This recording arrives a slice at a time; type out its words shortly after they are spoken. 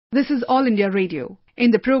This is All India Radio.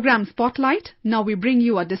 In the program Spotlight, now we bring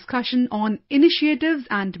you a discussion on initiatives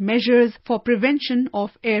and measures for prevention of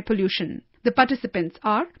air pollution. The participants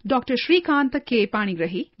are Dr. Shrikanta K.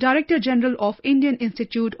 Panigrahi, Director General of Indian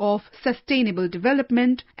Institute of Sustainable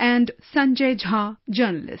Development, and Sanjay Jha,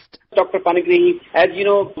 journalist. Dr. Panigrahi, as you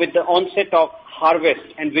know, with the onset of harvest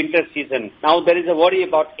and winter season, now there is a worry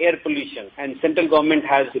about air pollution, and central government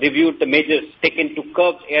has reviewed the measures taken to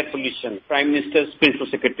curb air pollution. Prime Minister's Principal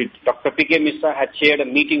Secretary Dr. P.K. Misra had chaired a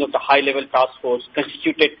meeting of the high-level task force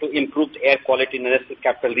constituted to improve the air quality in the National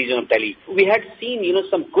Capital Region of Delhi. We had seen,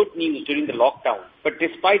 some good news during the lockdown, but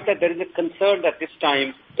despite that, there is a concern that this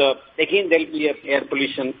time, again, there will be air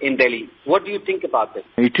pollution in Delhi. What do you think about this?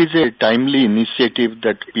 It is a timely initiative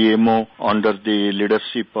that PMO, under the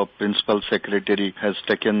leadership of Principal Secretary, has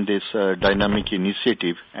taken this dynamic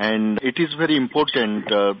initiative. And it is very important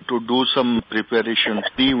to do some preparation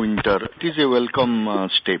pre-winter. It is a welcome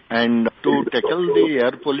step. And to tackle the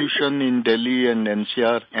air pollution in Delhi and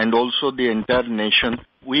NCR and also the entire nation,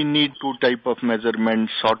 we need two type of measurement,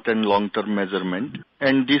 short and long-term measurement.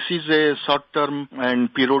 And this is a short-term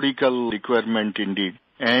and periodical requirement indeed.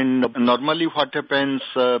 And normally what happens,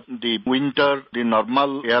 the winter, the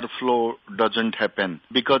normal airflow doesn't happen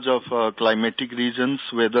because of climatic reasons,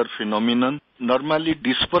 weather phenomenon. Normally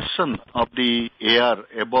dispersion of the air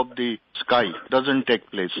above the sky doesn't take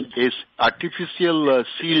place. An artificial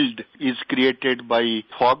shield is created by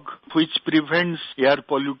fog, which prevents air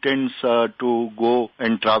pollutants to go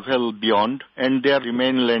and travel beyond, and they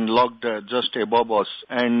remain landlocked just above us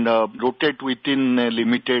and rotate within a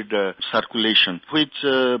limited circulation, which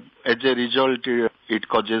as a result, it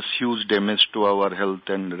causes huge damage to our health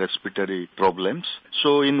and respiratory problems.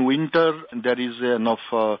 So in winter, there is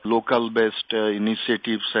enough local-based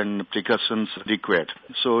initiatives and precautions required.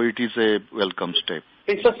 So it is a welcome step.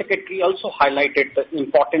 Principal Secretary also highlighted the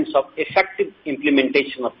importance of effective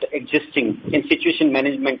implementation of the existing institution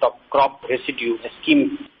management of crop residue, a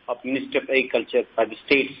scheme of Ministry of Agriculture by the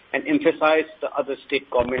states, and emphasized the other state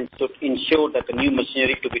governments to ensure that the new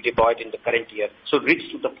machinery to be deployed in the current year should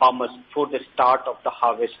reach to the farmers for the start of the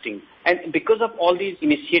harvesting. And because of all these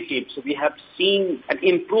initiatives, we have seen an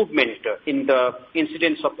improvement in the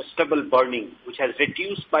incidence of stubble burning, which has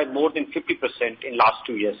reduced by more than 50% in last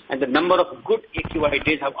 2 years. And the number of good AQI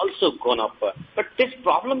days have also gone up. But this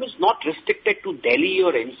problem is not restricted to Delhi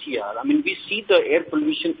or NCR. I mean, we see the air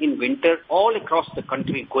pollution in winter all across the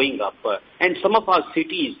country going up. And some of our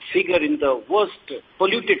cities figure in the worst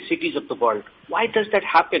polluted cities of the world. Why does that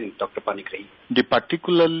happen, Dr. Panigrahi?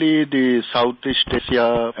 Particularly the Southeast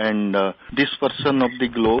Asia and this portion of the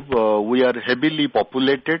globe, we are heavily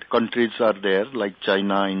populated. Countries are there like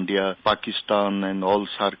China, India, Pakistan and all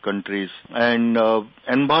SAARC countries. And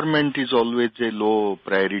environment is always a low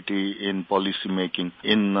priority in policy making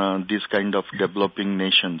in this kind of developing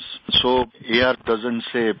nations. So air doesn't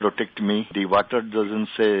say protect me. The water doesn't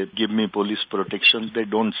say give me police protection. They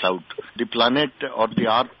don't shout. The planet or the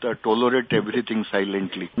earth tolerate everything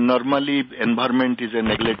silently. Normally, environment is a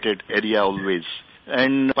neglected area always.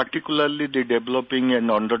 And particularly the developing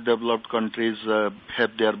and underdeveloped countries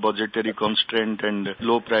have their budgetary constraint and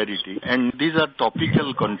low priority. And these are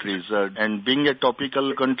tropical countries. And being a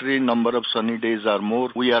tropical country, number of sunny days are more.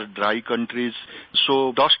 We are dry countries.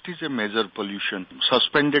 So dust is a major pollution.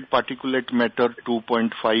 Suspended particulate matter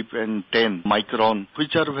 2.5 and 10 micron,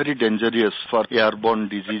 which are very dangerous for airborne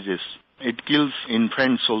diseases. It kills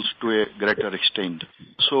infants also to a greater extent.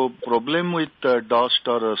 So problem with dust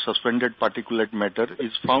or suspended particulate matter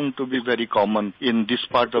is found to be very common in this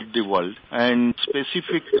part of the world, and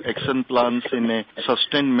specific action plans in a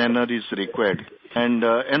sustained manner is required. And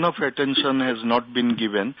enough attention has not been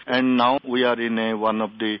given, and now we are in one of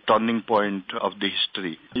the turning point of the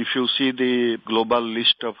history. If you see the global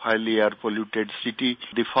list of highly air polluted city,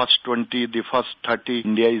 the first 20, the first 30,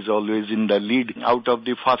 India is always in the lead. Out of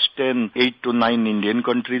the first 10, 8 to 9 Indian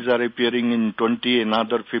countries are appearing, in 20,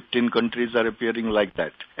 another 15 countries are appearing like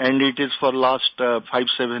that. And it is for last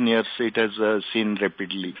 5-7 years it has seen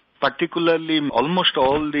rapidly. Particularly, almost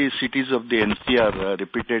all the cities of the NCR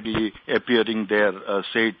repeatedly appearing there,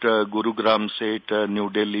 say it Gurugram, say it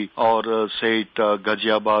New Delhi, or say it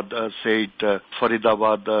Ghaziabad, say it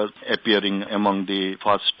Faridabad, appearing among the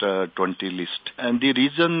first 20 list. And the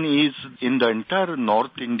reason is in the entire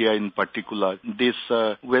North India in particular, this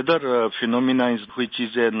weather phenomena which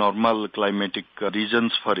is a normal climatic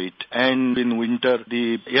regions for it. And in winter,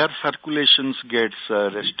 the air circulations gets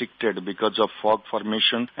restricted because of fog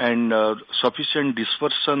formation, and sufficient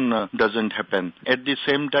dispersion doesn't happen. At the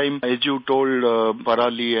same time, as you told,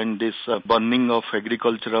 Parali, and this burning of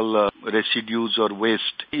agricultural residues or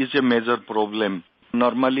waste is a major problem.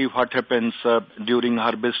 Normally what happens during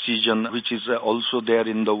harvest season, which is also there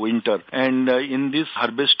in the winter, and in this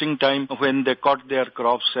harvesting time when they cut their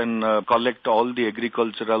crops and collect all the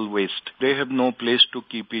agricultural waste, they have no place to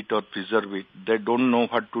keep it or preserve it. They don't know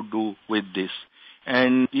what to do with this.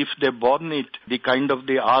 And if they burn it, the kind of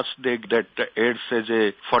the ash that adds as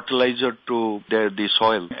a fertilizer to the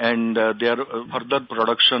soil, and their further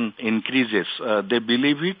production increases. They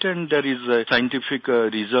believe it, and there is a scientific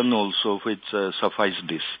reason also which suffice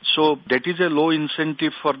this. So that is a low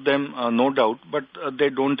incentive for them, no doubt, but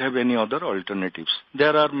they don't have any other alternatives.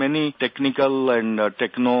 There are many technical and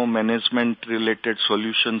techno-management related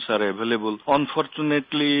solutions are available,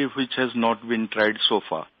 unfortunately, which has not been tried so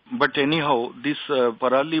far. But anyhow, these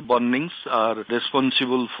parali burnings are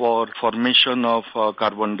responsible for formation of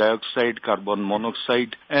carbon dioxide, carbon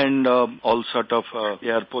monoxide, and all sort of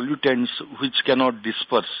air pollutants which cannot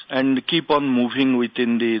disperse and keep on moving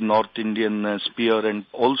within the North Indian sphere, and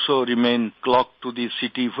also remain clocked to the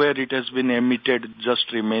city where it has been emitted,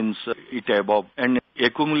 just remains it above. And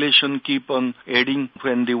accumulation keep on adding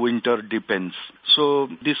when the winter deepens. So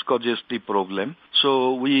this causes the problem.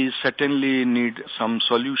 So we certainly need some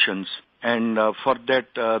solutions. And for that,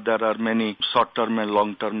 there are many short-term and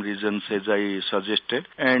long-term reasons, as I suggested.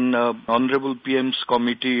 And Honorable PM's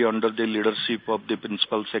committee, under the leadership of the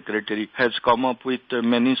Principal Secretary, has come up with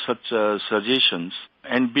many such suggestions.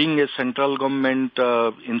 And being a central government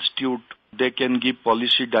institute, they can give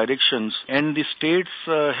policy directions, and the states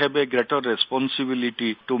have a greater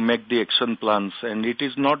responsibility to make the action plans. And it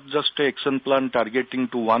is not just an action plan targeting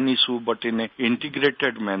to one issue, but in an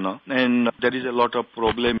integrated manner. And there is a lot of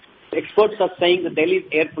problem. Experts are saying that Delhi's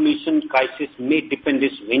air pollution crisis may deepen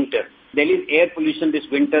this winter. Delhi's air pollution this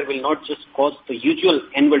winter will not just cause the usual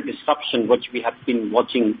annual disruption, which we have been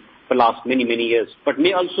watching for the last many years, but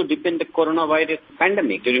may also deepen the coronavirus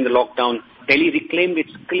pandemic. During the lockdown, Delhi reclaimed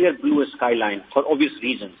its clear blue skyline for obvious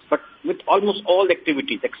reasons. But with almost all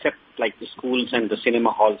activities, except like the schools and the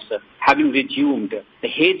cinema halls, having resumed, the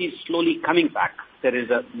haze is slowly coming back. There is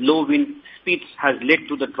a low wind speeds has led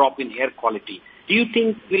to the drop in air quality. Do you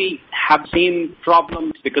think we'll have same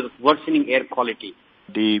problems because of worsening air quality?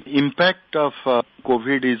 The impact of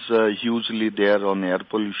COVID is hugely there on air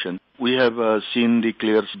pollution. We have seen the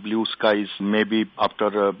clear blue skies maybe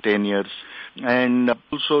after 10 years. And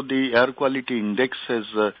also the air quality index has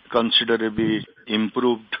considerably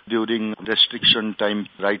improved during restriction time,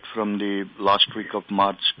 right from the last week of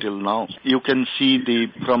March till now. You can see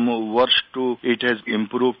from worst to it has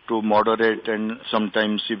improved to moderate and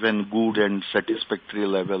sometimes even good and satisfactory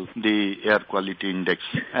level, the air quality index.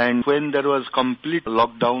 And when there was complete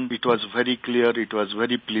lockdown, it was very clear, it was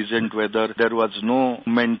very pleasant weather. There was no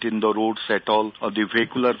movement in the roads at all. The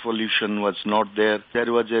vehicular pollution was not there.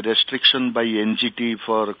 There was a restriction by NGT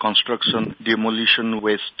for construction, demolition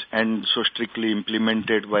waste, and so strictly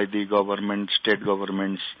implemented by the government, state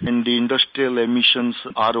governments. And the industrial emissions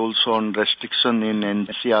are also on restriction in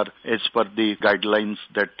NCR as per the guidelines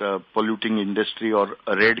that polluting industry or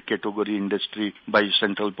red category industry by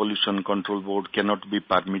Central Pollution Control Board cannot be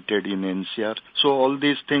permitted in NCR. So all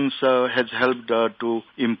these things has helped to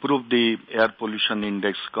improve the air pollution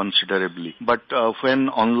index considerably. But when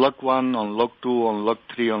unlock 1, unlock 2, unlock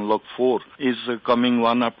 3, unlock 4 is coming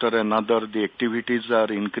one after another, the activities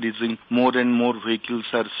are increasing, more and more vehicles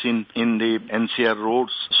are seen in the NCR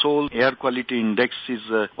roads. So air quality index is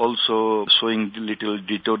also showing little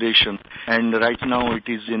deterioration, and right now it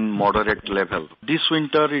is in moderate level. This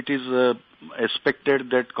winter it is expected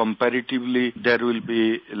that comparatively there will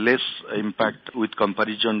be less impact with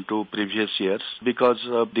comparison to previous years because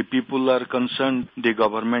the people are concerned, the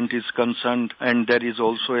government is concerned, and there is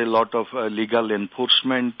also a lot of legal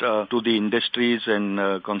enforcement to the industries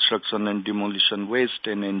and construction and demolition waste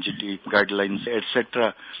and NGT guidelines,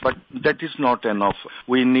 etc. But that is not enough.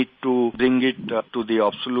 We need to bring it to the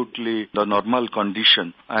absolutely the normal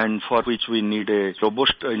condition, and for which we need a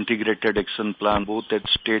robust integrated action plan both at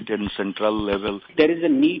state and central level. There is a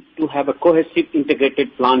need to have a cohesive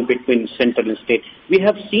integrated plan between central and state. We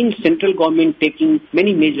have seen central government taking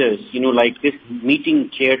many measures, like this meeting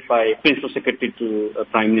chaired by Principal Secretary to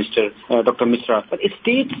Prime Minister, Dr. Mishra. But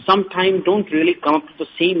states sometimes don't really come up to the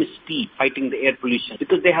same speed fighting the air pollution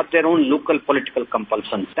because they have their own local political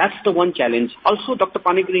compulsions. That's the one challenge. Also, Dr.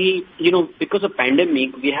 Panigrahi, because of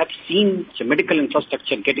pandemic, we have seen the medical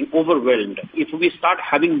infrastructure getting overwhelmed. If we start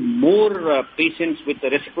having more patients with the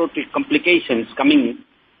respiratory complications coming,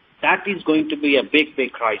 that is going to be a big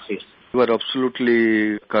crisis. You are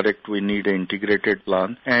absolutely correct. We need an integrated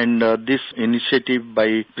plan. And this initiative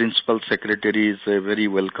by Principal Secretary is a very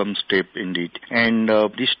welcome step indeed. And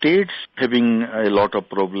the states having a lot of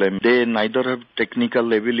problems. They neither have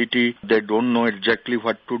technical ability, they don't know exactly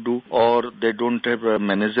what to do, or they don't have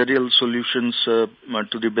managerial solutions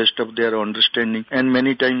to the best of their understanding. And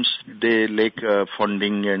many times they lack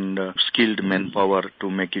funding and skilled manpower to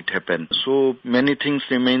make it happen. So many things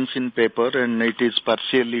remains in paper and it is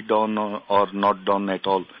partially done or not done at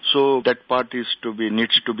all. So that part needs to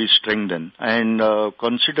be strengthened. And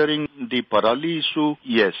considering the Parali issue,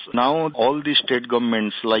 yes, now all the state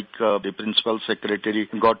governments like the Principal Secretary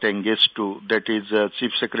got engaged to, that is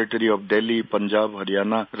Chief Secretary of Delhi, Punjab,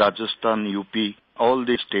 Haryana, Rajasthan, UP, all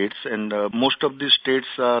the states, and most of the states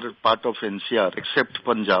are part of NCR except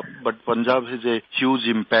Punjab, but Punjab has a huge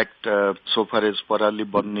impact so far as Parali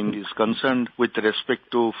burning is concerned with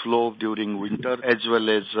respect to flow during winter, as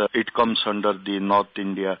well as it comes under the North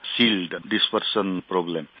India sealed dispersion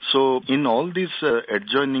problem. So in all these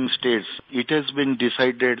adjoining states, it has been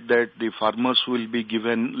decided that the farmers will be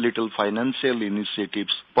given little financial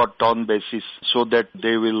initiatives per ton basis so that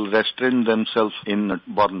they will restrain themselves in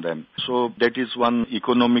burn them. So that is one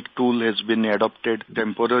economic tool has been adopted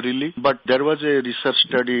temporarily, but there was a research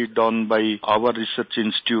study done by our research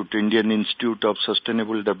institute, Indian Institute of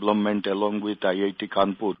Sustainable Development, along with IIT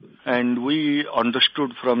Kanpur, and we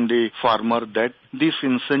understood from the farmer that these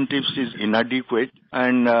incentives is inadequate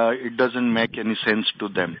and it doesn't make any sense to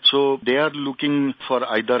them. So they are looking for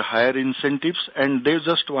either higher incentives and they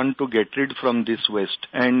just want to get rid from this waste.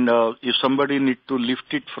 And if somebody need to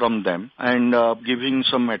lift it from them and giving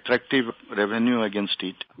some attractive revenue against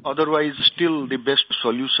it. Otherwise, still the best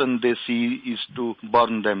solution they see is to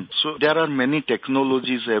burn them. So there are many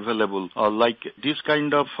technologies available, like this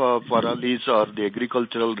kind of paralis or the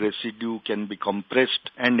agricultural residue can be compressed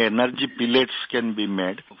and energy pellets can be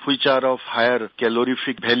made, which are of higher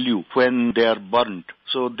calorific value when they are burnt.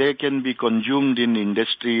 So they can be consumed in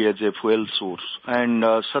industry as a fuel source. And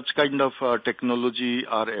such kind of technology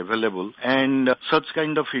are available. And such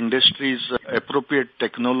kind of industries, appropriate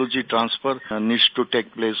technology transfer needs to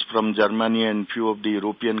take place from Germany and few of the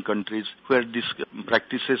European countries where these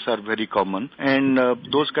practices are very common. And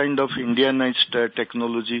those kind of Indianized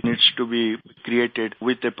technology needs to be created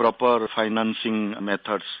with a proper financing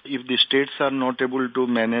methods. If the states are not able to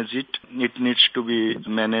manage it, it needs to be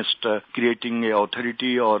managed creating an authority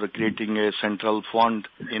or creating a central fund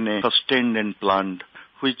in a sustained and planned,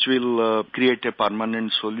 which will create a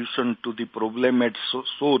permanent solution to the problem at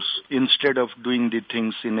source instead of doing the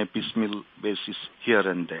things in a piecemeal basis here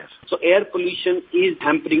and there. So air pollution is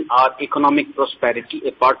hampering our economic prosperity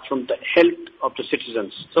apart from the health of the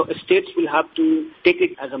citizens. So states will have to take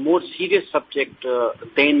it as a more serious subject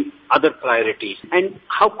than other priorities. And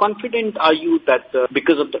how confident are you that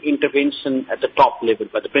because of the intervention at the top level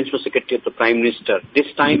by the Principal Secretary of the Prime Minister, this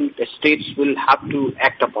time the states will have to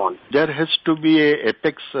act upon? There has to be a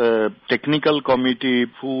apex technical committee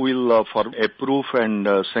who will approve and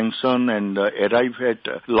sanction and arrive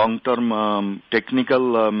at long-term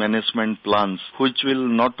technical management plans, which will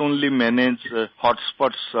not only manage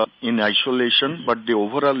hotspots in isolation, but the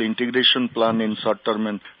overall integration plan in short-term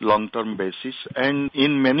and long-term basis. And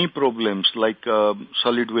in many problems like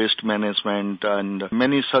solid waste management and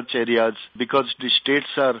many such areas, because the states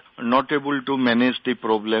are not able to manage the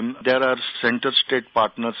problem, there are CentreState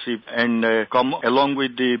partnership and come along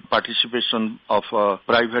with the participation of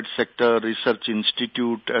private sector research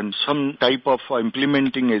institute and some type of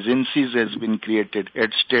implementing agencies has been created at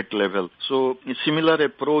state level. So a similar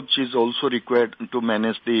approach is also required to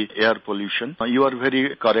manage the air pollution. You are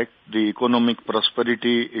very correct. The economic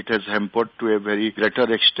prosperity, it has hampered to a very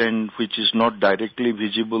greater extent, which is not directly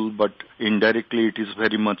visible, but indirectly it is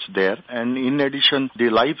very much there. And in addition, the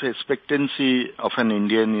life expectancy of an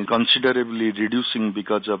Indian is considerably reducing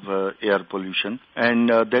because of air pollution. And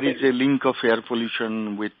there is a link of air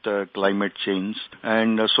pollution with climate change.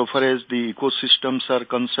 And so far as the ecosystems are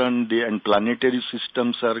concerned, and planetary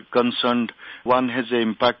systems are concerned, one has an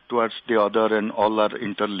impact towards the other and all are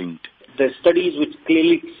interlinked. The studies which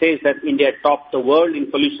clearly says that India topped the world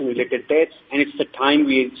in pollution-related deaths, and it's the time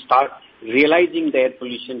we start realizing the air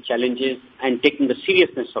pollution challenges and taking the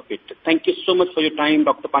seriousness of it. Thank you so much for your time,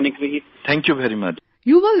 Dr. Panigrahi. Thank you very much.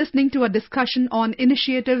 You were listening to a discussion on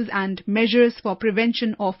initiatives and measures for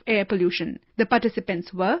prevention of air pollution. The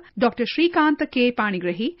participants were Dr. Shrikanta K.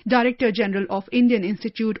 Panigrahi, Director General of Indian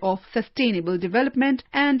Institute of Sustainable Development,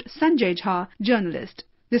 and Sanjay Jha, journalist.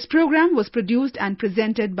 This program was produced and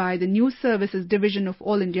presented by the News Services Division of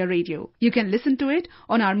All India Radio. You can listen to it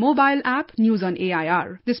on our mobile app News on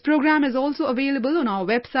AIR. This program is also available on our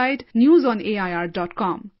website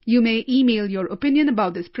newsonair.com. You may email your opinion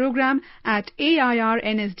about this program at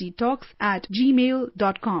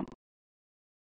airnsdtalks@gmail.com.